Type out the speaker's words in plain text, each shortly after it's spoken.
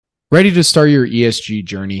Ready to start your ESG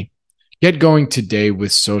journey? Get going today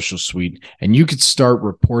with Social Suite, and you could start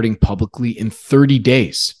reporting publicly in 30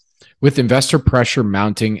 days. With investor pressure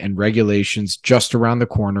mounting and regulations just around the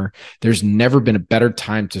corner, there's never been a better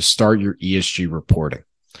time to start your ESG reporting.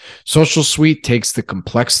 Social Suite takes the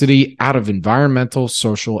complexity out of environmental,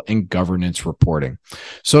 social, and governance reporting.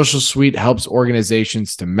 Social Suite helps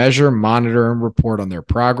organizations to measure, monitor, and report on their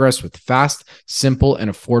progress with fast, simple, and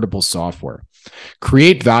affordable software.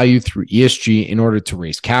 Create value through ESG in order to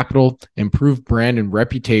raise capital, improve brand and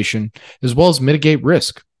reputation, as well as mitigate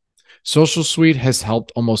risk. Social Suite has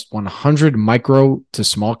helped almost 100 micro to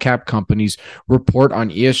small cap companies report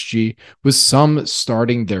on ESG, with some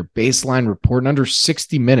starting their baseline report in under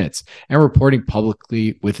 60 minutes and reporting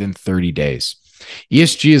publicly within 30 days.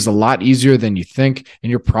 ESG is a lot easier than you think, and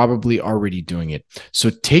you're probably already doing it. So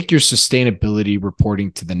take your sustainability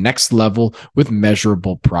reporting to the next level with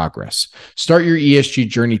measurable progress. Start your ESG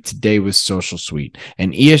journey today with Social Suite,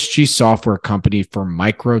 an ESG software company for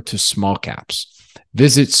micro to small caps.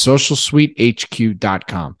 Visit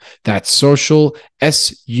socialsuitehq.com. That's social,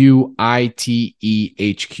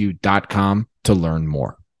 SUITEHQ.com to learn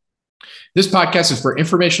more. This podcast is for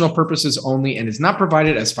informational purposes only and is not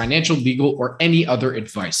provided as financial, legal, or any other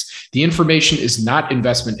advice. The information is not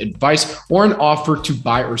investment advice or an offer to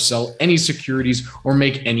buy or sell any securities or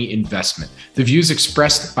make any investment. The views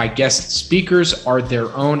expressed by guest speakers are their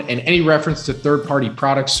own, and any reference to third-party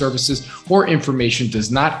products, services, or information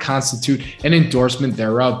does not constitute an endorsement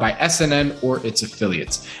thereof by SNN or its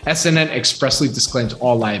affiliates. SNN expressly disclaims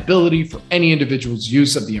all liability for any individual's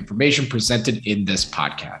use of the information presented in this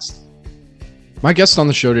podcast. My guest on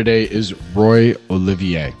the show today is Roy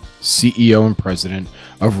Olivier, CEO and President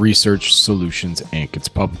of Research Solutions, Inc. It's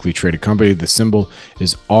a publicly traded company. The symbol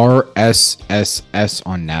is RSSS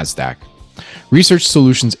on NASDAQ. Research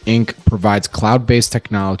Solutions, Inc. provides cloud-based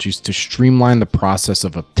technologies to streamline the process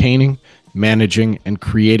of obtaining, managing, and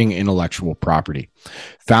creating intellectual property.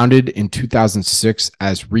 Founded in 2006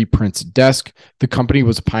 as Reprint's Desk, the company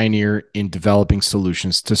was a pioneer in developing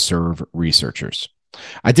solutions to serve researchers.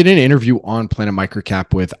 I did an interview on Planet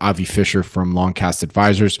Microcap with Avi Fisher from Longcast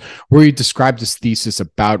Advisors, where he described his thesis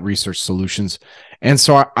about Research Solutions. And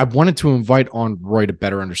so I wanted to invite on Roy to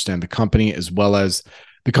better understand the company, as well as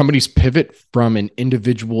the company's pivot from an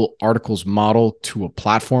individual articles model to a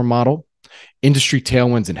platform model, industry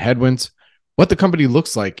tailwinds and headwinds, what the company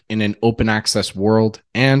looks like in an open access world,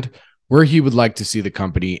 and where he would like to see the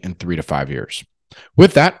company in 3 to 5 years.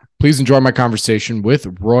 With that, please enjoy my conversation with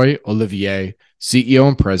Roy Olivier, CEO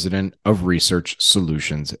and President of Research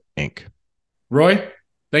Solutions, Inc. Roy,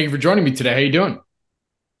 thank you for joining me today. How you doing?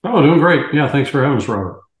 Oh, doing great. Yeah, thanks for having us,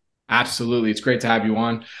 Robert. Absolutely. It's great to have you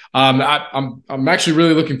on. I'm actually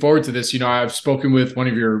really looking forward to this. You know, I've spoken with one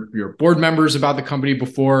of your board members about the company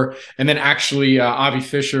before, and then actually Avi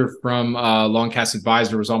Fisher from Longcast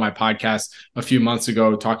Advisor was on my podcast a few months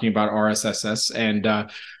ago talking about RSSS, and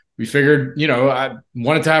we figured, you know, I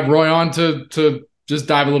wanted to have Roy on to just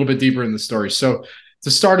dive a little bit deeper in the story. So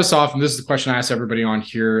to start us off, and this is the question I ask everybody on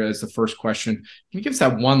here as the first question, can you give us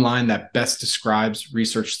that one line that best describes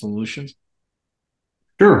Research Solutions?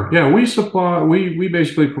 Sure. Yeah, we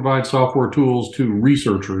basically provide software tools to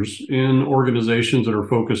researchers in organizations that are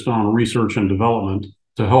focused on research and development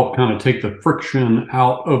to help kind of take the friction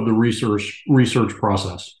out of the research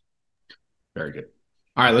process. Very good.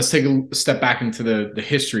 All right, let's take a step back into the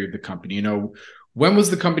history of the company. You know, when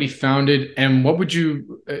was the company founded, and what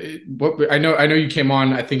I know you came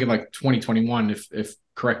on, I think in like 2021, if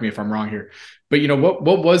correct me if I'm wrong here, but you know, what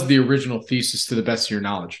was the original thesis to the best of your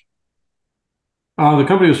knowledge? The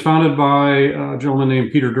company was founded by a gentleman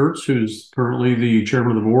named Peter Dirtz, who's currently the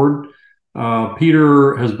chairman of the board.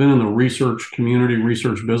 Peter has been in the research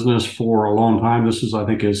business for a long time. This is, I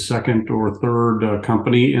think, his second or third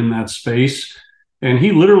company in that space. And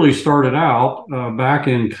he literally started out back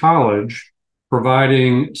in college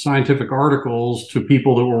providing scientific articles to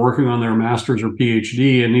people that were working on their master's or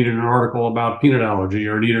PhD and needed an article about peanut allergy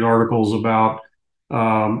or needed articles about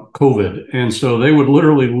COVID. And so they would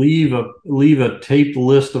literally leave a taped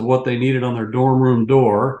list of what they needed on their dorm room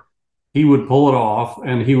door. He would pull it off,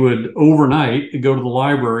 and he would overnight go to the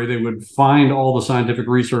library. They would find all the scientific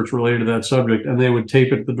research related to that subject, and they would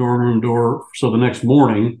tape it at the dorm room door. So the next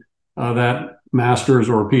morning, that master's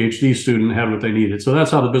or PhD student had what they needed. So that's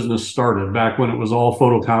how the business started back when it was all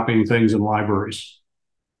photocopying things in libraries.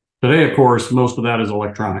 Today, of course, most of that is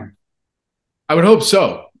electronic. I would hope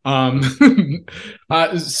so.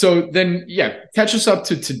 So then, yeah, catch us up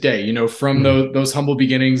to today, you know, from those humble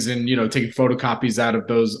beginnings and, you know, taking photocopies out of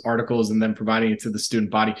those articles and then providing it to the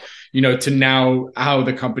student body, you know, to now how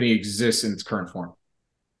the company exists in its current form.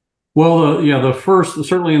 Well, yeah, the first,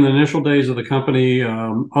 certainly in the initial days of the company,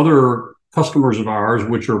 other customers of ours,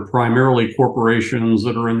 which are primarily corporations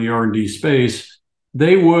that are in the R&D space,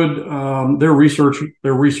 they would, their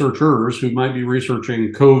researchers who might be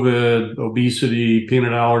researching COVID, obesity,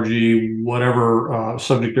 peanut allergy, whatever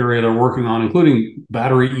subject area they're working on, including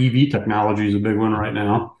battery EV technology is a big one right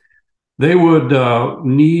now. They would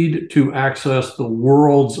need to access the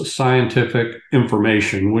world's scientific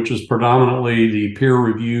information, which is predominantly the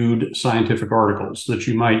peer-reviewed scientific articles that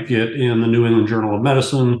you might get in the New England Journal of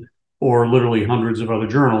Medicine or literally hundreds of other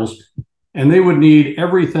journals. And they would need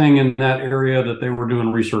everything in that area that they were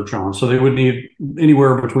doing research on. So they would need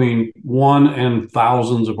anywhere between one and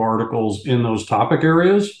thousands of articles in those topic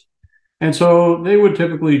areas. And so they would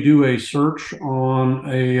typically do a search on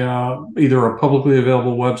either a publicly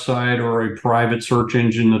available website or a private search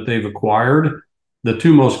engine that they've acquired. The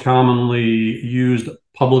two most commonly used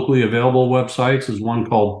publicly available websites is one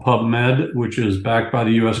called PubMed, which is backed by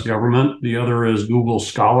the US government. The other is Google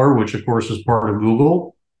Scholar, which of course is part of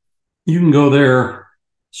Google. You can go there,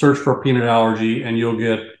 search for peanut allergy, and you'll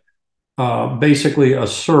get basically a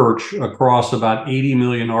search across about 80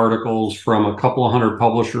 million articles from a couple of hundred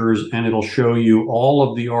publishers, and it'll show you all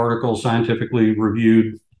of the articles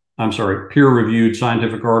peer-reviewed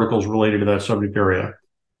scientific articles related to that subject area.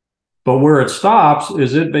 But where it stops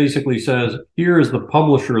is it basically says, here is the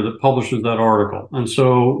publisher that publishes that article. And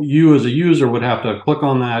so you as a user would have to click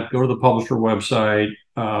on that, go to the publisher website,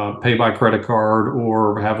 pay by credit card,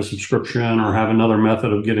 or have a subscription, or have another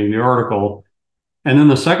method of getting the article. And then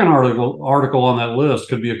the second article on that list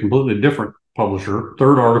could be a completely different publisher.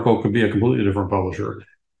 Third article could be a completely different publisher.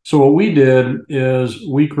 So what we did is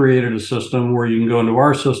we created a system where you can go into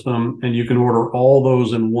our system and you can order all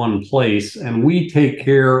those in one place. And we take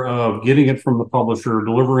care of getting it from the publisher,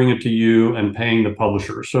 delivering it to you, and paying the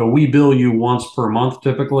publisher. So we bill you once per month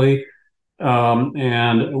typically.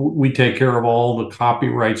 And we take care of all the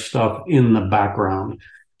copyright stuff in the background.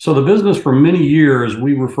 So the business for many years,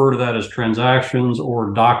 we refer to that as transactions or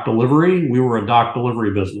doc delivery. We were a doc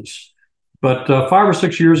delivery business. But 5 or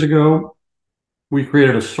 6 years ago, we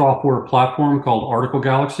created a software platform called Article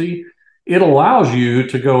Galaxy. It allows you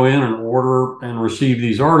to go in and order and receive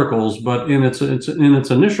these articles, but in its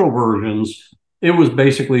initial versions, it was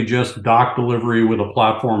basically just doc delivery with a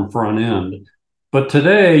platform front end. But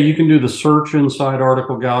today, you can do the search inside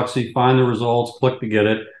Article Galaxy, find the results, click to get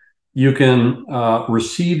it. You can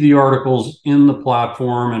receive the articles in the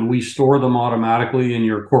platform, and we store them automatically in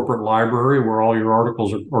your corporate library where all your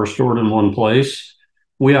articles are stored in one place.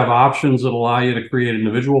 We have options that allow you to create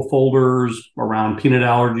individual folders around peanut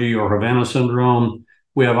allergy or Havana syndrome.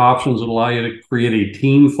 We have options that allow you to create a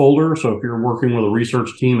team folder. So if you're working with a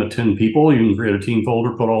research team of 10 people, you can create a team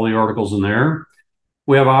folder, put all the articles in there.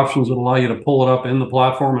 We have options that allow you to pull it up in the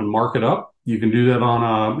platform and mark it up. You can do that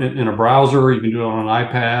in a browser. You can do it on an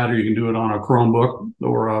iPad, or you can do it on a Chromebook,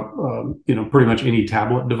 or pretty much any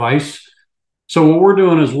tablet device. So what we're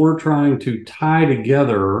doing is we're trying to tie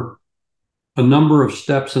together a number of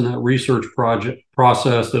steps in that research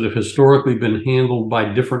process that have historically been handled by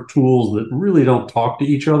different tools that really don't talk to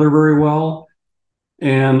each other very well,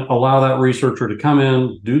 and allow that researcher to come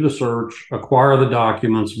in, do the search, acquire the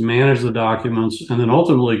documents, manage the documents, and then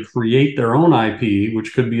ultimately create their own IP,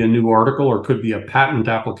 which could be a new article or could be a patent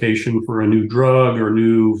application for a new drug or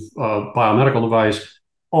new biomedical device,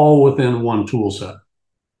 all within one tool set.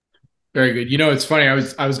 Very good. It's funny. I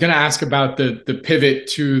was going to ask about the pivot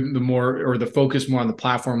to the focus more on the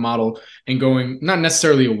platform model and going not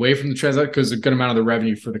necessarily away from the transaction, because a good amount of the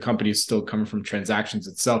revenue for the company is still coming from transactions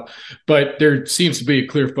itself. But there seems to be a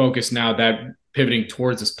clear focus now that pivoting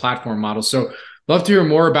towards this platform model. So love to hear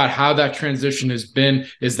more about how that transition has been.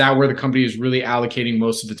 Is that where the company is really allocating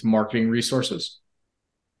most of its marketing resources?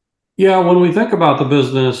 Yeah, when we think about the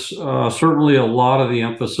business, certainly a lot of the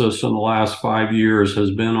emphasis in the last 5 years has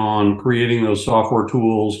been on creating those software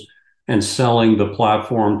tools and selling the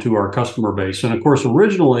platform to our customer base. And of course,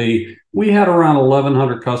 originally, we had around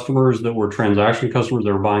 1,100 customers that were transaction customers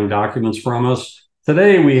that were buying documents from us.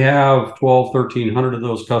 Today, we have 1,300 of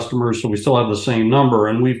those customers, so we still have the same number,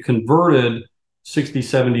 and we've converted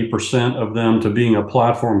 60-70% of them to being a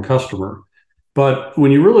platform customer. But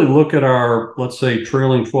when you really look at our, let's say,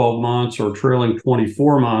 trailing 12 months or trailing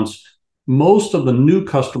 24 months, most of the new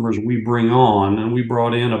customers we bring on, and we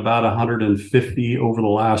brought in about 150 over the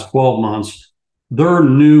last 12 months, they're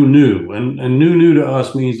new. And new to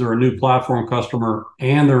us means they're a new platform customer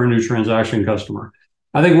and they're a new transaction customer.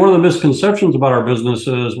 I think one of the misconceptions about our business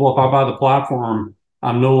is, well, if I buy the platform,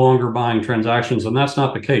 I'm no longer buying transactions. And that's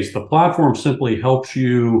not the case. The platform simply helps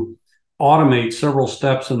you automate several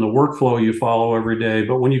steps in the workflow you follow every day.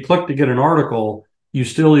 But when you click to get an article, you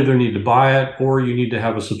still either need to buy it, or you need to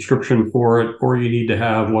have a subscription for it, or you need to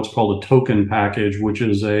have what's called a token package, which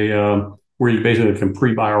is where you basically can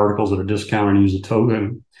pre-buy articles at a discount and use a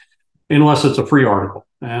token, unless it's a free article.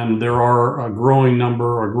 And there are a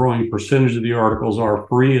growing percentage of the articles are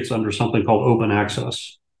free. It's under something called open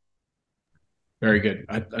access. Very good.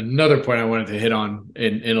 Another point I wanted to hit on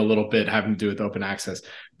in a little bit having to do with open access.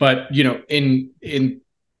 But, in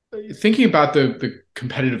thinking about the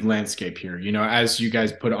competitive landscape here, as you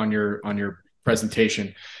guys put on your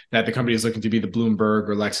presentation, that the company is looking to be the Bloomberg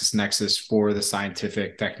or LexisNexis for the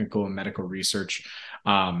scientific, technical, and medical research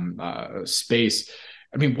space.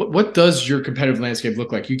 I mean, what does your competitive landscape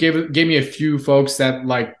look like? You gave me a few folks that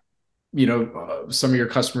some of your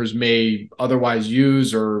customers may otherwise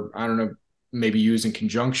use, or I don't know, maybe use in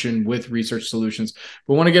conjunction with research solutions,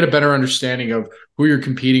 but want to get a better understanding of who you're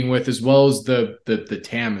competing with, as well as the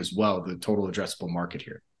TAM as well, the total addressable market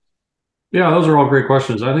here. Yeah, those are all great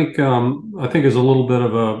questions. I think as a little bit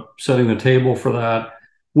of a setting the table for that,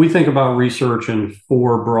 we think about research in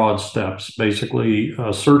 4 broad steps. Basically,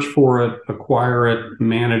 search for it, acquire it,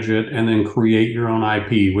 manage it, and then create your own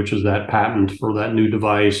IP, which is that patent for that new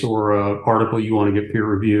device or article you want to get peer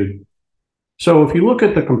reviewed. So if you look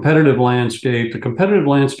at the competitive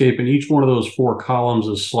landscape in each one of those 4 columns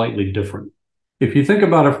is slightly different. If you think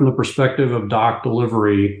about it from the perspective of doc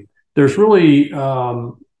delivery, there's really 3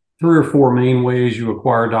 or 4 main ways you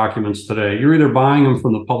acquire documents today. You're either buying them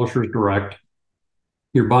from the publishers direct,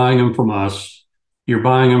 you're buying them from us, you're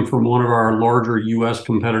buying them from one of our larger US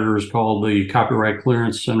competitors called the Copyright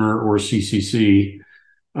Clearance Center, or CCC.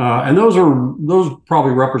 And those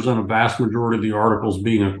probably represent a vast majority of the articles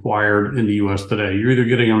being acquired in the US today. You're either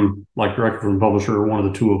getting them like directly from the publisher or one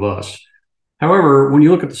of the 2 of us. However, when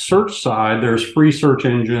you look at the search side, there's free search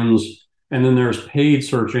engines, and then there's paid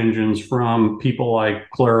search engines from people like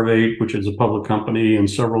Clarivate, which is a public company, and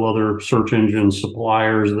several other search engine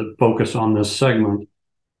suppliers that focus on this segment.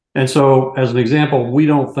 And so, as an example, we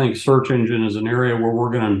don't think search engine is an area where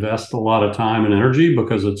we're going to invest a lot of time and energy,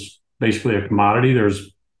 because it's basically a commodity.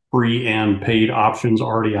 There's free and paid options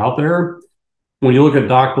already out there. When you look at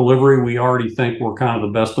doc delivery, we already think we're kind of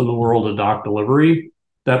the best in the world at doc delivery.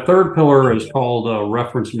 That third pillar is called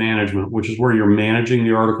reference management, which is where you're managing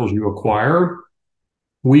the articles you acquire.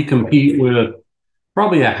 We compete with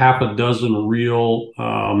probably a half a dozen real,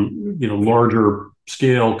 larger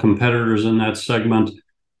scale competitors in that segment.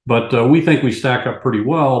 But we think we stack up pretty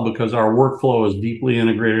well because our workflow is deeply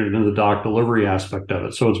integrated into the doc delivery aspect of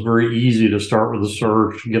it. So it's very easy to start with a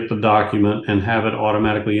search, get the document, and have it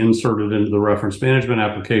automatically inserted into the reference management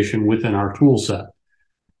application within our tool set.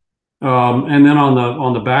 And then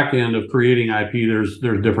on the back end of creating IP, there's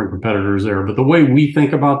different competitors there. But the way we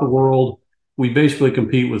think about the world, we basically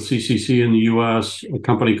compete with CCC in the US, a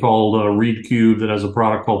company called ReadCube that has a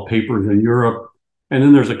product called Papers in Europe. And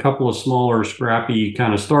then there's a couple of smaller, scrappy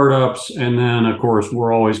kind of startups. And then, of course,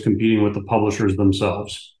 we're always competing with the publishers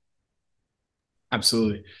themselves.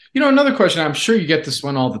 Absolutely. Another question, I'm sure you get this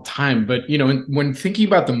one all the time, but, when thinking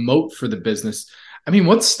about the moat for the business, I mean,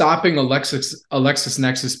 what's stopping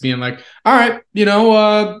LexisNexis being like, all right,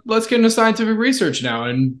 let's get into scientific research now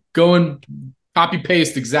and go and copy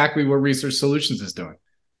paste exactly what Research Solutions is doing?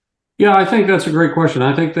 Yeah, I think that's a great question.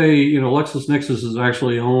 I think LexisNexis is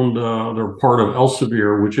actually owned, they're part of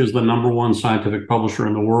Elsevier, which is the #1 scientific publisher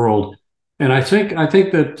in the world. And I think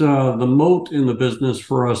that the moat in the business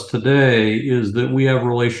for us today is that we have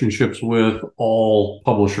relationships with all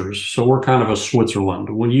publishers. So we're kind of a Switzerland.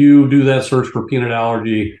 When you do that search for peanut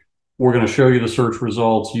allergy, we're going to show you the search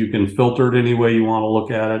results. You can filter it any way you want to look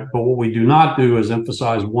at it. But what we do not do is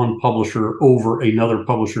emphasize one publisher over another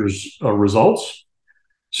publisher's results.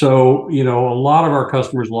 So, a lot of our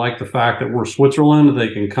customers like the fact that we're Switzerland.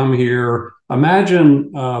 They can come here. Imagine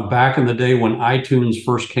back in the day when iTunes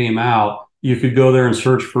first came out, you could go there and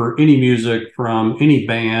search for any music from any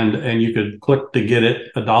band, and you could click to get it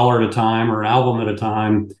 $1 at a time or an album at a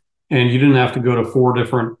time. And you didn't have to go to 4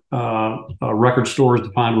 different record stores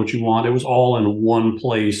to find what you want. It was all in one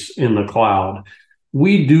place in the cloud.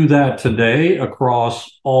 We do that today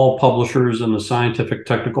across all publishers in the scientific,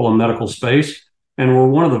 technical, and medical space. And we're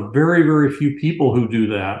one of the very, very few people who do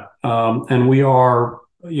that. And we are,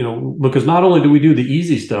 because not only do we do the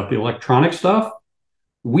easy stuff, the electronic stuff,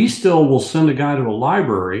 we still will send a guy to a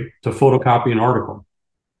library to photocopy an article.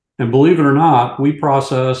 And believe it or not, we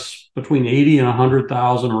process between 80 and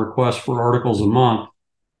 100,000 requests for articles a month.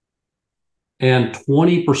 And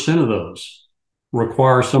 20% of those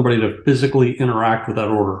require somebody to physically interact with that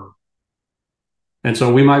order. And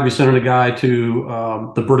so we might be sending a guy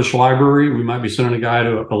to the British Library. We might be sending a guy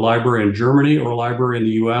to a library in Germany or a library in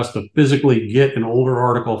the US to physically get an older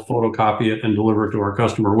article, photocopy it, and deliver it to our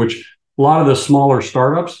customer, which a lot of the smaller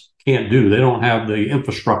startups can't do. They don't have the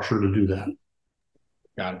infrastructure to do that.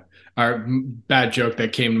 Got it. Our bad joke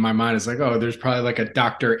that came to my mind is like, oh, there's probably like a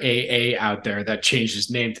Dr. AA out there that changed his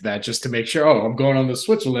name to that just to make sure, oh, I'm going on the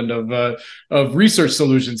Switzerland of research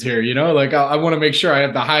solutions here. Like I want to make sure I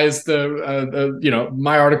have the highest,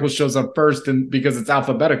 my article shows up first and because it's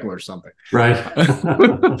alphabetical or something. Right.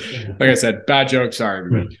 Like I said, bad joke. Sorry,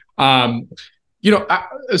 everybody.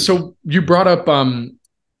 So you brought up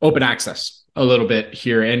open access a little bit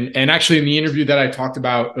here. And actually in the interview that I talked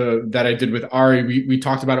about, that I did with Ari, we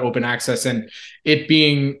talked about open access and it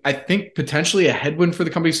being, I think, potentially a headwind for the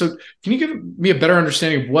company. So can you give me a better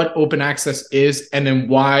understanding of what open access is and then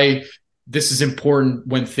why this is important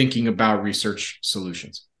when thinking about research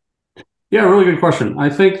solutions? Yeah, really good question. I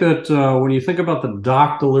think that when you think about the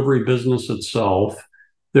doc delivery business itself,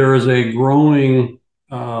 there is a growing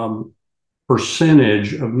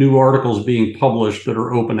percentage of new articles being published that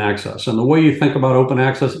are open access. And the way you think about open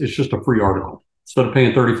access, it's just a free article. Instead of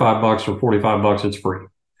paying $35 or $45, it's free.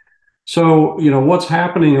 So, what's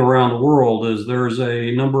happening around the world is there's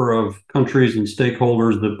a number of countries and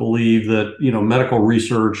stakeholders that believe that, medical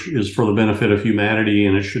research is for the benefit of humanity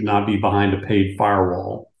and it should not be behind a paid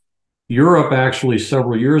firewall. Europe actually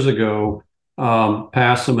several years ago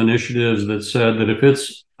passed some initiatives that said that if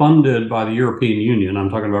it's funded by the European Union, I'm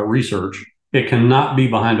talking about research, it cannot be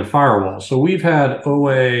behind a firewall. So we've had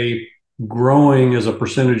OA growing as a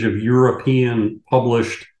percentage of European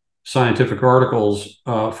published scientific articles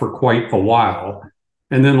for quite a while.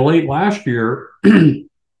 And then late last year,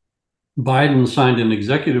 Biden signed an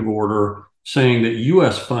executive order saying that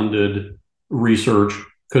US funded research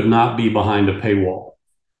could not be behind a paywall.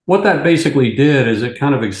 What that basically did is it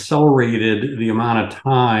kind of accelerated the amount of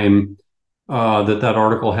time that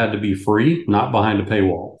article had to be free, not behind a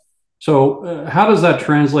paywall. So how does that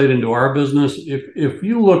translate into our business? If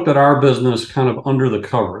you looked at our business kind of under the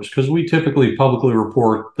covers, because we typically publicly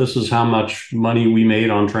report this is how much money we made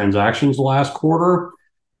on transactions last quarter.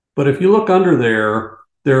 But if you look under there,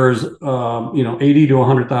 there's 80 to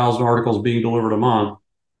 100,000 articles being delivered a month.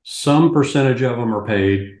 Some percentage of them are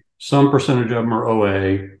paid. Some percentage of them are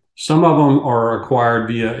OA. Some of them are acquired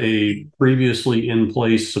via a previously in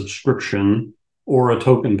place subscription or a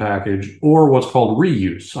token package, or what's called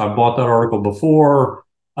reuse. I bought that article before.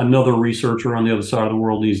 Another researcher on the other side of the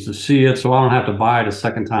world needs to see it, so I don't have to buy it a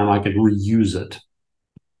second time. I can reuse it.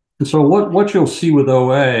 And so what you'll see with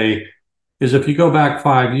OA is if you go back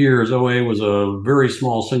 5 years, OA was a very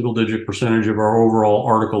small single-digit percentage of our overall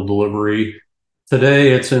article delivery.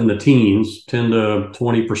 Today, it's in the teens, 10 to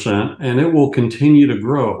 20%, and it will continue to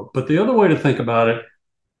grow. But the other way to think about it,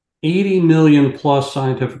 80 million plus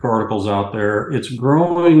scientific articles out there. It's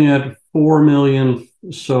growing at 4 million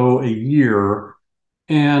so a year.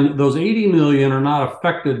 And those 80 million are not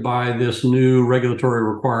affected by this new regulatory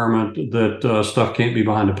requirement that stuff can't be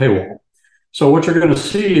behind a paywall. So what you're going to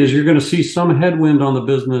see is you're going to see some headwind on the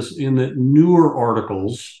business in that newer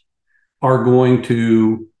articles are going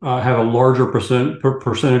to have a larger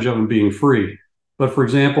percentage of them being free. But for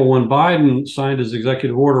example, when Biden signed his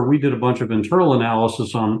executive order, we did a bunch of internal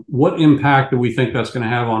analysis on what impact do we think that's going to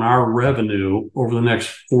have on our revenue over the next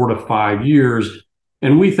 4 to 5 years.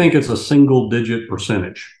 And we think it's a single-digit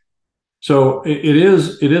percentage. So it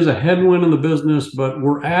is a headwind in the business, but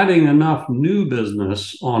we're adding enough new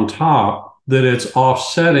business on top that it's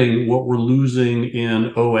offsetting what we're losing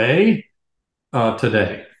in OA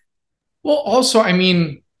today. Well, also, I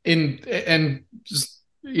mean, in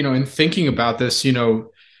thinking about this,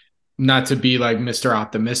 not to be like Mr.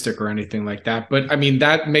 Optimistic or anything like that, but I mean,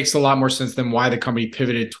 that makes a lot more sense than why the company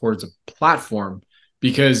pivoted towards a platform,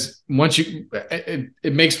 because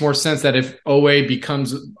it makes more sense that if OA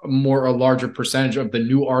becomes a larger percentage of the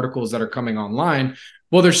new articles that are coming online,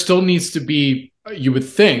 well, there still needs to be, you would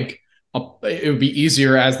think, it would be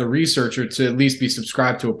easier as the researcher to at least be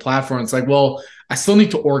subscribed to a platform. It's like, well, I still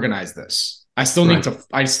need to organize this. I still need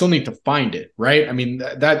to find it, right? I mean,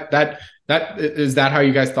 that is that how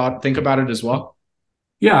you guys think about it as well?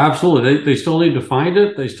 Yeah, absolutely. They still need to find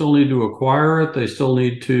it. They still need to acquire it. They still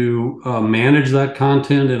need to manage that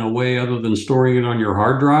content in a way other than storing it on your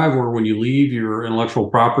hard drive, where when you leave, your intellectual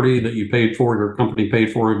property that you paid for, your company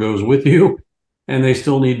paid for, it goes with you. And they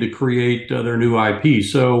still need to create their new IP.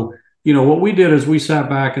 So, what we did is we sat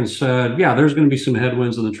back and said, yeah, there's going to be some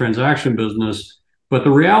headwinds in the transaction business. But the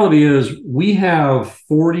reality is we have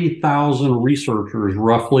 40,000 researchers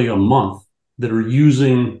roughly a month that are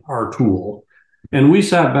using our tool. And we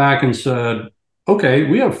sat back and said, okay,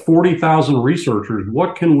 we have 40,000 researchers.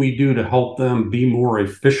 What can we do to help them be more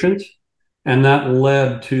efficient? And that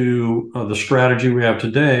led to the strategy we have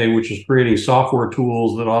today, which is creating software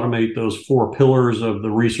tools that automate those four pillars of the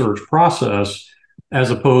research process, as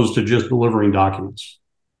opposed to just delivering documents.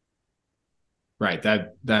 Right.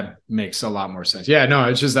 That makes a lot more sense. Yeah, no,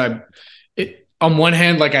 it's just on one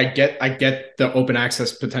hand, like I get the open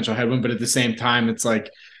access potential headwind, but at the same time, it's like,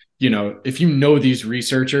 if you know these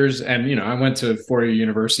researchers, and I went to four-year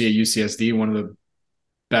university at UCSD, one of the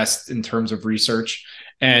best in terms of research,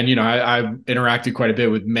 and I interacted quite a bit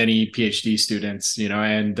with many PhD students,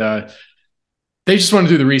 and they just want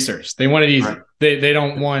to do the research. They want it easy. Right. They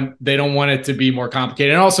don't want it to be more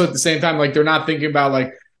complicated. And also at the same time, like they're not thinking about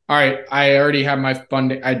like, all right, I already have my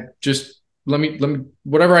funding. I just let me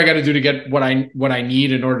whatever I got to do to get what I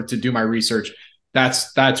need in order to do my research.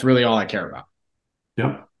 That's really all I care about.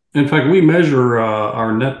 Yeah. In fact, we measure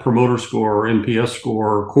our Net Promoter Score, or NPS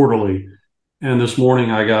score, quarterly. And this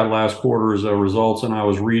morning I got last quarter's results, and I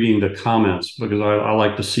was reading the comments because I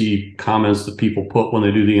like to see comments that people put when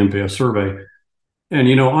they do the NPS survey.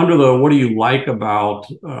 And, under the what do you like about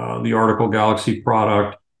the Article Galaxy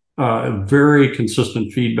product, very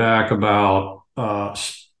consistent feedback about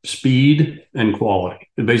speed and quality.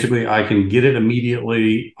 And basically, I can get it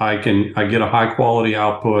immediately. I get a high quality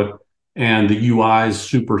output, and the UI is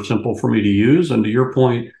super simple for me to use. And to your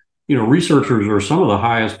point, researchers are some of the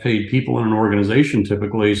highest paid people in an organization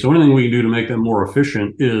typically. So anything we can do to make them more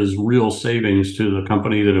efficient is real savings to the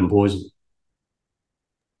company that employs them.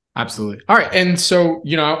 Absolutely. All right. And so,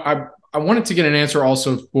 I wanted to get an answer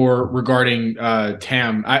also regarding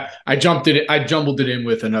TAM. I jumbled it in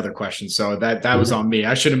with another question. So that was on me.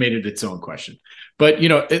 I should have made it its own question. But,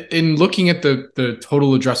 in looking at the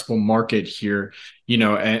total addressable market here,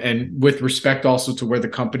 and with respect also to where the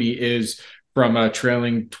company is from a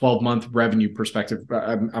trailing 12-month revenue perspective,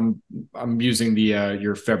 I'm using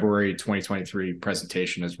your February 2023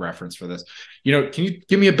 presentation as reference for this. Can you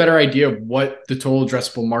give me a better idea of what the total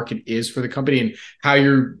addressable market is for the company and how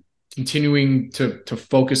you're continuing to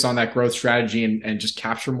focus on that growth strategy and just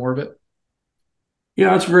capture more of it?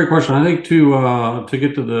 Yeah, that's a great question. I think to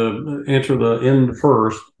get to the answer the end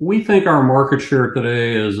first, we think our market share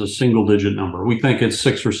today is a single-digit number. We think it's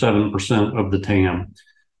 6 or 7% of the TAM.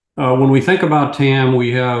 When we think about TAM,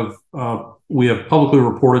 we have publicly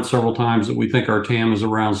reported several times that we think our TAM is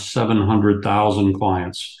around 700,000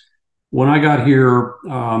 clients. When I got here,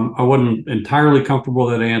 I wasn't entirely comfortable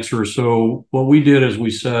with that answer. So what we did is we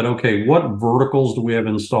said, okay, what verticals do we have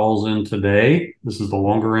installs in today? This is the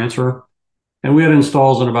longer answer. And we had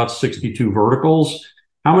installs in about 62 verticals.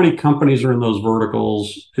 How many companies are in those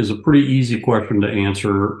verticals is a pretty easy question to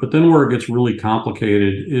answer. But then where it gets really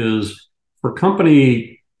complicated is for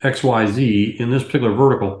company XYZ in this particular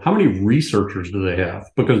vertical, how many researchers do they have?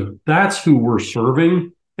 Because that's who we're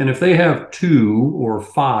serving. And if they have 2 or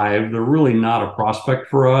 5, they're really not a prospect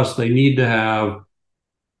for us. They need to have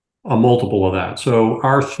a multiple of that. So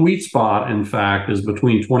our sweet spot, in fact, is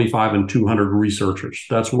between 25 and 200 researchers.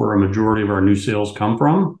 That's where a majority of our new sales come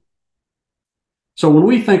from. So when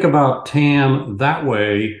we think about TAM that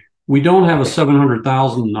way, we don't have a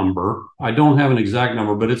 700,000 number. I don't have an exact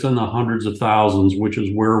number, but it's in the hundreds of thousands, which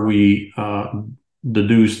is where we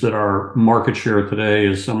deduce that our market share today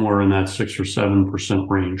is somewhere in that 6 or 7%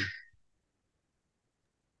 range.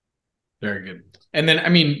 Very good. And then, I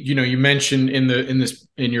mean, you mentioned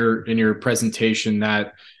in your presentation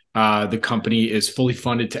that the company is fully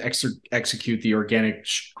funded to execute the organic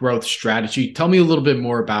growth strategy. Tell me a little bit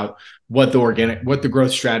more about what the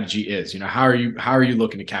growth strategy is. How are you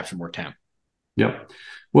looking to capture more TAM? Yep.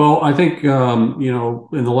 Well, I think, in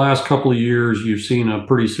the last couple of years, you've seen a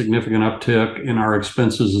pretty significant uptick in our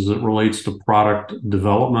expenses as it relates to product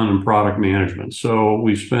development and product management. So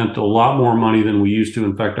we've spent a lot more money than we used to.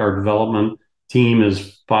 In fact, our development team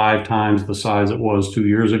is 5 times the size it was 2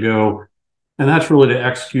 years ago. And that's really to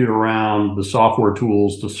execute around the software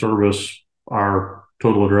tools to service our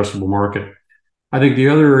total addressable market. I think the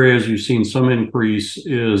other areas you've seen some increase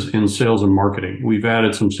is in sales and marketing. We've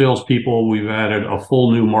added some salespeople. We've added a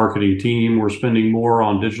full new marketing team. We're spending more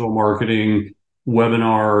on digital marketing,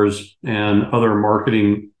 webinars, and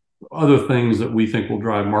other things that we think will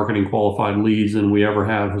drive marketing qualified leads than we ever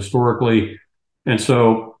have historically. And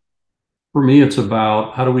so for me, it's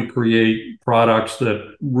about how do we create products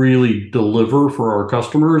that really deliver for our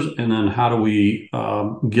customers, and then how do we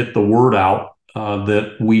get the word out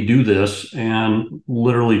that we do this and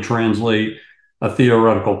literally translate a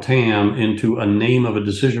theoretical TAM into a name of a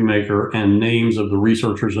decision maker and names of the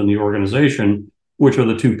researchers in the organization, which are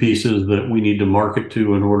the 2 pieces that we need to market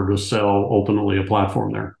to in order to sell ultimately a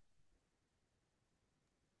platform there.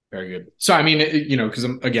 Very good. So, I mean, because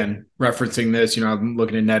I'm, again, referencing this, I'm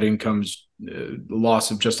looking at net incomes,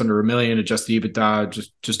 loss of just under $1 million, adjusted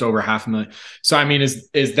EBITDA, just over $500,000. So, I mean,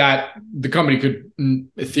 is that the company could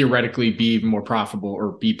theoretically be even more profitable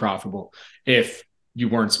or be profitable if you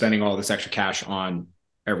weren't spending all this extra cash on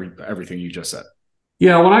everything you just said?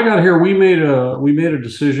 Yeah, when I got here, we made a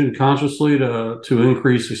decision consciously to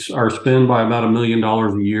increase our spend by about $1 million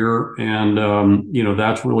a year, and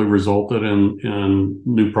that's really resulted in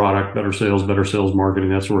new product, better sales marketing,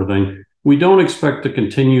 that sort of thing. We don't expect to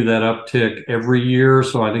continue that uptick every year,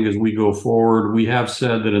 so I think as we go forward, we have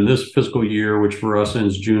said that in this fiscal year, which for us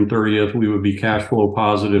ends June 30th, we would be cash flow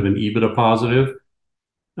positive and EBITDA positive.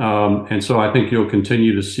 And so I think you'll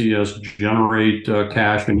continue to see us generate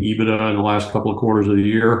cash and EBITDA in the last couple of quarters of the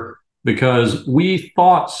year, because we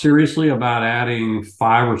thought seriously about adding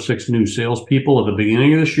 5 or 6 new salespeople at the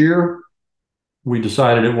beginning of this year. We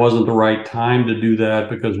decided it wasn't the right time to do that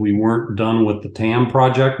because we weren't done with the TAM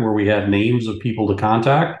project where we had names of people to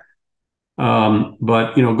contact.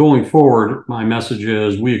 But going forward, my message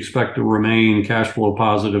is we expect to remain cash flow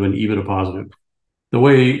positive and EBITDA positive. The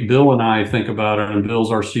way Bill and I think about it, and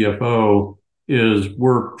Bill's our CFO, is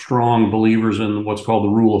we're strong believers in what's called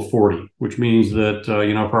the rule of 40, which means that,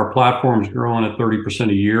 if our platform's growing at 30%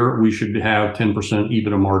 a year, we should have 10%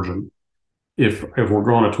 EBITDA margin. If we're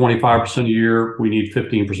growing at 25% a year, we need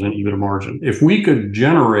 15% EBITDA margin. If we could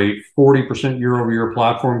generate 40% year-over-year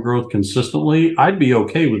platform growth consistently, I'd be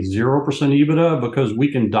okay with 0% EBITDA because we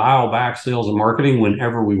can dial back sales and marketing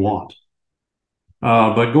whenever we want.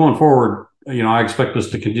 But going forward, I expect us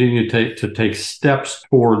to continue to take steps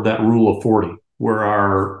toward that rule of 40, where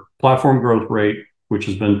our platform growth rate, which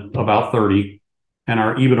has been about 30, and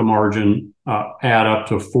our EBITDA margin add up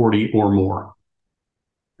to 40 or more.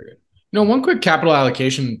 One quick capital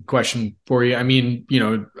allocation question for you. I mean,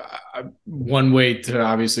 one way to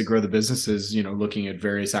obviously grow the business is, looking at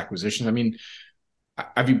various acquisitions. I mean,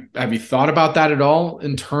 have you thought about that at all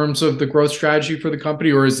in terms of the growth strategy for the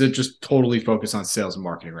company, or is it just totally focused on sales and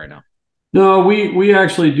marketing right now? No, we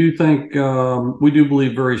actually do think we do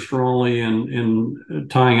believe very strongly in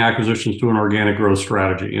tying acquisitions to an organic growth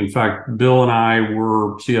strategy. In fact, Bill and I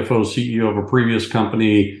were CFO, CEO of a previous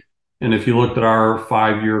company, and if you looked at our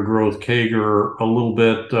 5-year growth CAGR, a little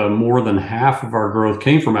bit more than half of our growth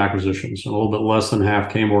came from acquisitions, and a little bit less than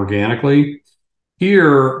half came organically.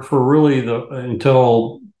 Here, for really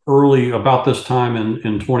until early about this time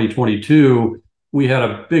in 2022. We had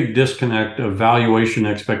a big disconnect of valuation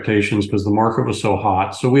expectations because the market was so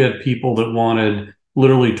hot. So we had people that wanted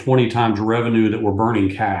literally 20 times revenue that were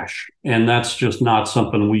burning cash. And that's just not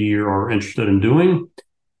something we are interested in doing.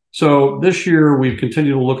 So this year we've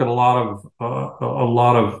continued to look at a lot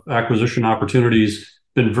of acquisition opportunities,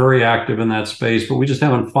 been very active in that space, but we just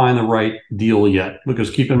haven't found the right deal yet.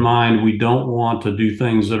 Because keep in mind, we don't want to do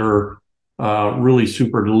things that are really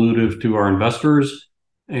super dilutive to our investors.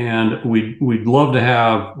 And we'd love to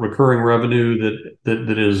have recurring revenue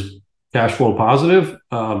that is cash flow positive.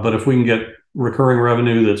 But if we can get recurring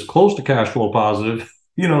revenue that's close to cash flow positive,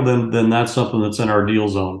 then that's something that's in our deal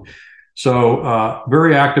zone. So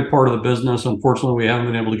very active part of the business. Unfortunately, we haven't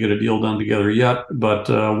been able to get a deal done together yet, but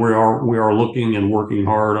we are looking and working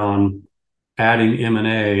hard on adding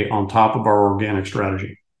M&A on top of our organic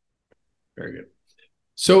strategy. Very good.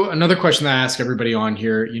 So another question that I ask everybody on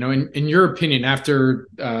here, in your opinion, after,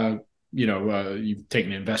 you've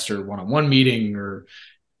taken an investor one-on-one meeting or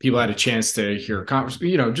people had a chance to hear a conference,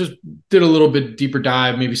 just did a little bit deeper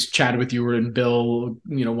dive, maybe chatted with you and Bill,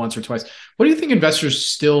 once or twice. What do you think investors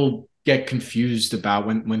still get confused about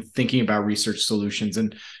when thinking about research solutions,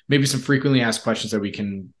 and maybe some frequently asked questions that we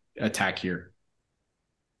can attack here?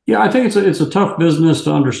 Yeah, I think it's a tough business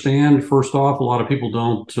to understand. First off, a lot of people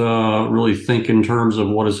don't really think in terms of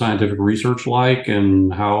what is scientific research like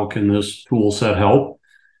and how can this tool set help.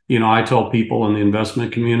 I tell people in the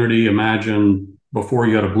investment community, imagine before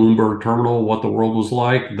you had a Bloomberg terminal, what the world was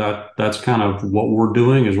like. That's kind of what we're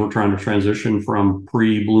doing, is we're trying to transition from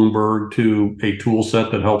pre-Bloomberg to a tool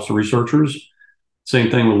set that helps researchers. Same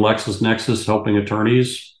thing with LexisNexis helping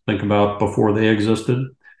attorneys. Think about before they existed.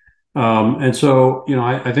 And so,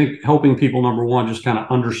 I think helping people, number one, just kind of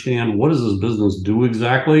understand what does this business do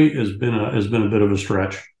exactly has been a bit of a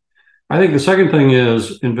stretch. I think the second thing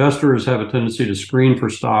is investors have a tendency to screen for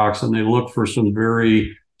stocks and they look for some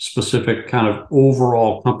very specific kind of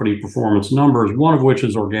overall company performance numbers, one of which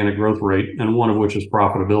is organic growth rate and one of which is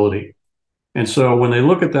profitability. And so when they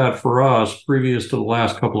look at that for us, previous to the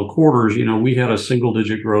last couple of quarters, we had a single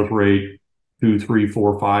digit growth rate, 2, 3,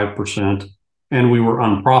 4, 5%. and we were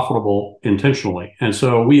unprofitable intentionally. And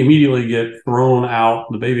so we immediately get thrown out,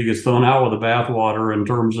 the baby gets thrown out with the bathwater in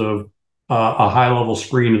terms of a high-level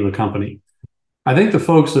screen of the company. I think the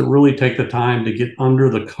folks that really take the time to get under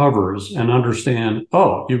the covers and understand,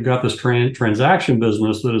 oh, you've got this transaction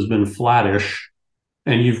business that has been flattish,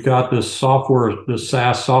 and you've got this software, this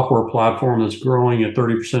SaaS software platform that's growing at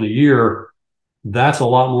 30% a year. That's a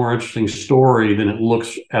lot more interesting story than it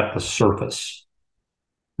looks at the surface.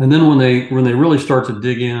 And then when they really start to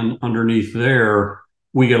dig in underneath there,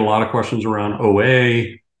 we get a lot of questions around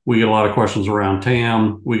OA. We get a lot of questions around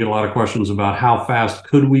TAM. We get a lot of questions about how fast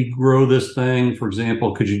could we grow this thing? For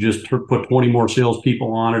example, could you just put 20 more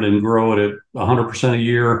salespeople on it and grow it at 100% a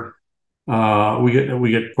year? We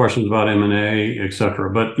get questions about M&A, et cetera.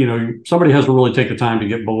 But somebody has to really take the time to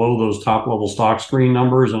get below those top level stock screen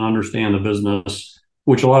numbers and understand the business,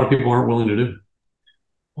 which a lot of people aren't willing to do.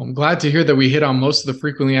 Well, I'm glad to hear that we hit on most of the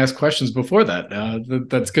frequently asked questions before that.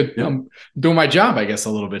 That's good. Yep. I'm doing my job, I guess, a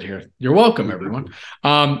little bit here. You're welcome, everyone.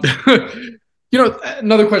 Another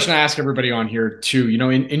question I ask everybody on here too,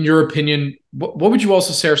 in your opinion, what would you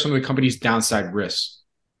also say are some of the company's downside risks?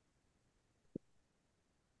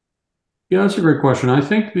 Yeah, that's a great question. I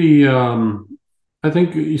think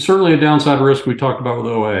certainly a downside risk we talked about with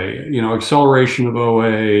OA, acceleration of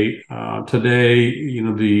OA. Today,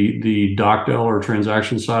 the DocDel or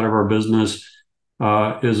transaction side of our business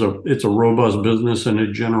it's a robust business, and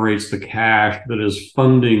it generates the cash that is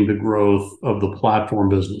funding the growth of the platform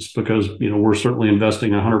business, because we're certainly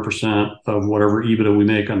investing 100% of whatever EBITDA we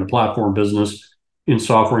make on the platform business in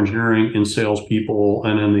software engineering, in salespeople,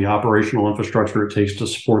 and in the operational infrastructure it takes to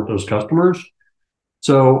support those customers.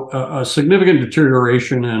 So a significant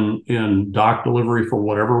deterioration in doc delivery for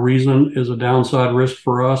whatever reason is a downside risk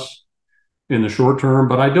for us in the short term,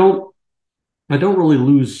 but I don't really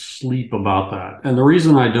lose sleep about that. And the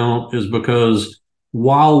reason I don't is because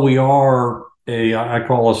while we are I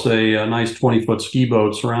call us a nice 20-foot ski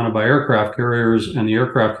boat surrounded by aircraft carriers, and the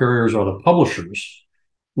aircraft carriers are the publishers,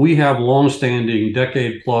 we have longstanding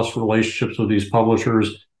decade-plus relationships with these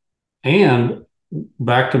publishers. And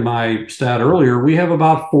back to my stat earlier, we have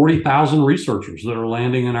about 40,000 researchers that are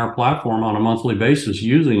landing in our platform on a monthly basis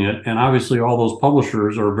using it. And obviously all those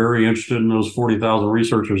publishers are very interested in those 40,000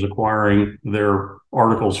 researchers acquiring their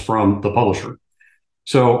articles from the publisher.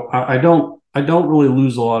 So I don't really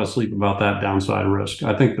lose a lot of sleep about that downside risk.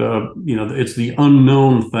 I think it's the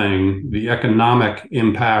unknown thing, the economic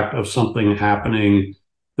impact of something happening,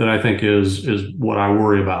 that I think is what I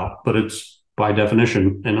worry about. But it's by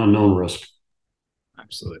definition an unknown risk.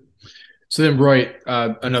 Absolutely. So then, Roy,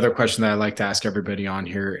 another question that I like to ask everybody on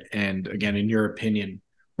here, and again, in your opinion,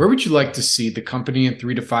 where would you like to see the company in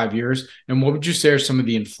 3 to 5 years, and what would you say are some of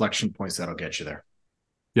the inflection points that'll get you there?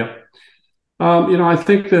 Yep. I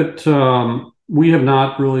think that we have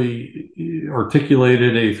not really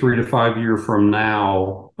articulated a 3 to 5 year from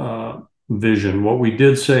now vision. What we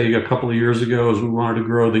did say a couple of years ago is we wanted to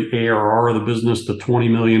grow the ARR of the business to 20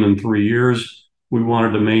 million in 3 years. We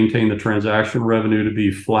wanted to maintain the transaction revenue to be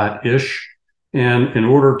flat-ish. And in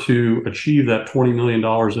order to achieve that $20 million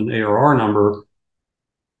in ARR number,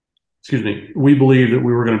 we believe that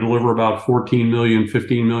we were going to deliver about 14 million,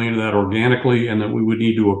 15 million of that organically, and that we would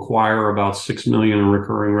need to acquire about 6 million in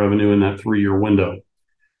recurring revenue in that 3-year window.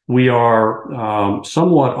 We are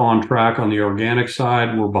somewhat on track on the organic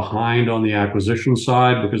side. We're behind on the acquisition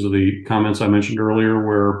side because of the comments I mentioned earlier,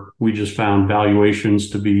 where we just found valuations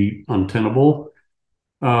to be untenable.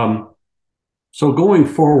 So going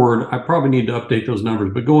forward, I probably need to update those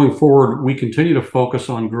numbers, but going forward, we continue to focus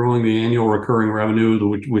on growing the annual recurring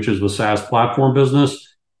revenue, which is the SaaS platform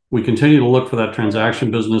business. We continue to look for that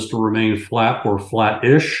transaction business to remain flat or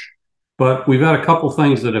flat-ish, but we've had a couple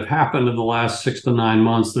things that have happened in the last 6 to 9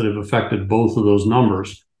 months that have affected both of those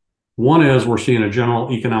numbers. One is we're seeing a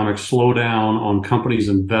general economic slowdown on companies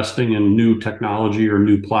investing in new technology or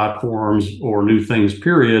new platforms or new things,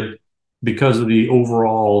 period, because of the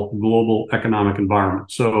overall global economic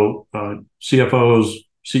environment. So CFOs,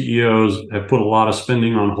 CEOs have put a lot of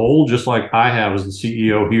spending on hold, just like I have as the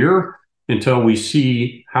CEO here, until we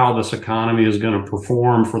see how this economy is going to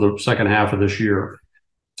perform for the second half of this year.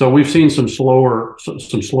 So we've seen some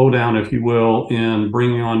slowdown, if you will, in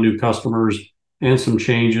bringing on new customers, and some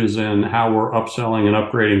changes in how we're upselling and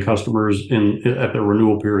upgrading customers at the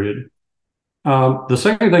renewal period. The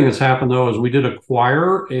second thing that's happened, though, is we did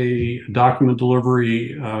acquire a document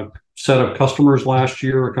delivery set of customers last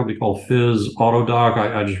year, a company called Fizz Autodoc.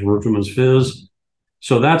 I just refer to them as Fizz.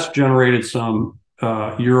 So that's generated some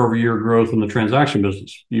year-over-year growth in the transaction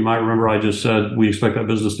business. You might remember I just said we expect that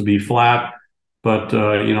business to be flat. But,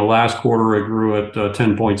 last quarter it grew at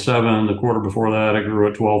 10.7. The quarter before that it grew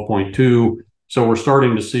at 12.2. So we're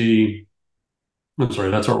starting to see, I'm sorry,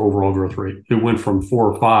 that's our overall growth rate. It went from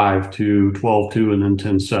 4.5 to 12.2 and then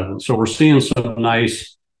 10.7. So we're seeing some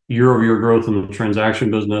nice year-over-year growth in the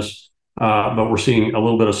transaction business, but we're seeing a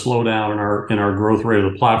little bit of slowdown in our growth rate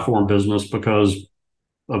of the platform business because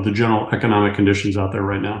of the general economic conditions out there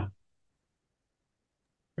right now.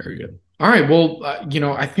 Very good. All right. Well,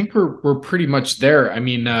 I think we're pretty much there. I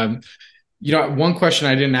mean, one question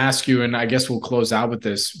I didn't ask you, and I guess we'll close out with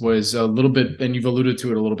this, was a little bit, and you've alluded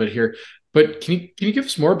to it a little bit here, but can you give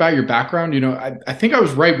us more about your background? I think I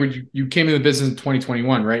was right when you came into the business in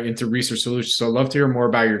 2021, right, into research solutions. So I'd love to hear more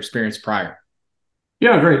about your experience prior.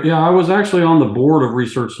 Yeah, great. Yeah, I was actually on the board of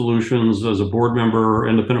Research Solutions as a board member,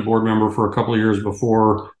 independent board member for a couple of years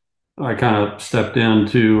before I kind of stepped in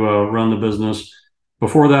to run the business.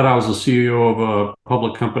 Before that, I was the CEO of a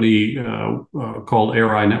public company called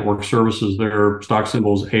ARI Network Services. Their stock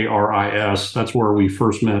symbol is ARIS. That's where we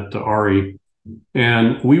first met Ari.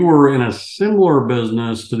 And we were in a similar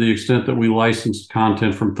business to the extent that we licensed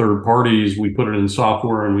content from third parties. We put it in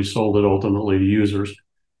software and we sold it ultimately to users.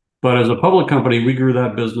 But as a public company, we grew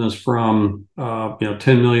that business from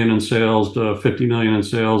 10 million in sales to 50 million in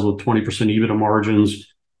sales with 20% EBITDA margins.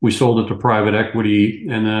 We sold it to private equity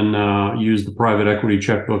and then used the private equity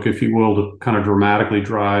checkbook, if you will, to kind of dramatically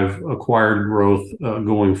drive acquired growth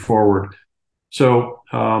going forward. So,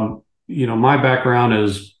 my background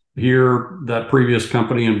is here, that previous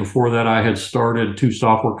company, and before that, I had started 2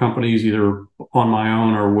 software companies, either on my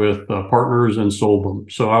own or with partners, and sold them.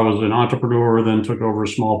 So I was an entrepreneur, then took over a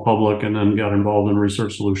small public, and then got involved in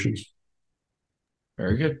research solutions.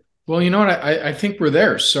 Very good. Well, you know what? I think we're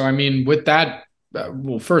there. So, I mean, with that,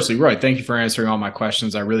 well, firstly, Roy, thank you for answering all my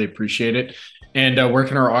questions. I really appreciate it. And where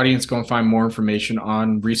can our audience go and find more information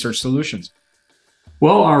on research solutions?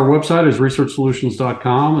 Well, our website is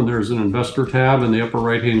researchsolutions.com, and there's an investor tab in the upper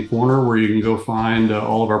right-hand corner where you can go find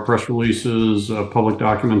all of our press releases, public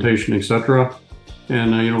documentation, etc.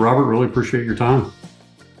 And, Robert, really appreciate your time.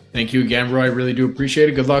 Thank you again, Roy. I really do appreciate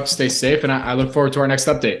it. Good luck. Stay safe. And I look forward to our next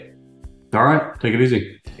update. All right. Take it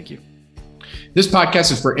easy. Thank you. This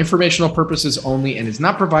podcast is for informational purposes only and is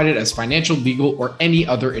not provided as financial, legal, or any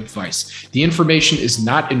other advice. The information is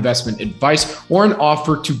not investment advice or an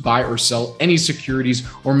offer to buy or sell any securities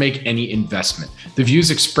or make any investment. The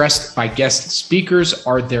views expressed by guest speakers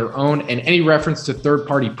are their own, and any reference to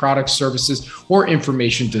third-party products, services, or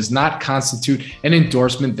information does not constitute an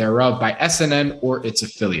endorsement thereof by SNN or its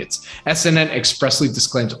affiliates. SNN expressly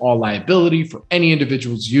disclaims all liability for any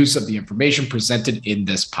individual's use of the information presented in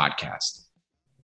this podcast.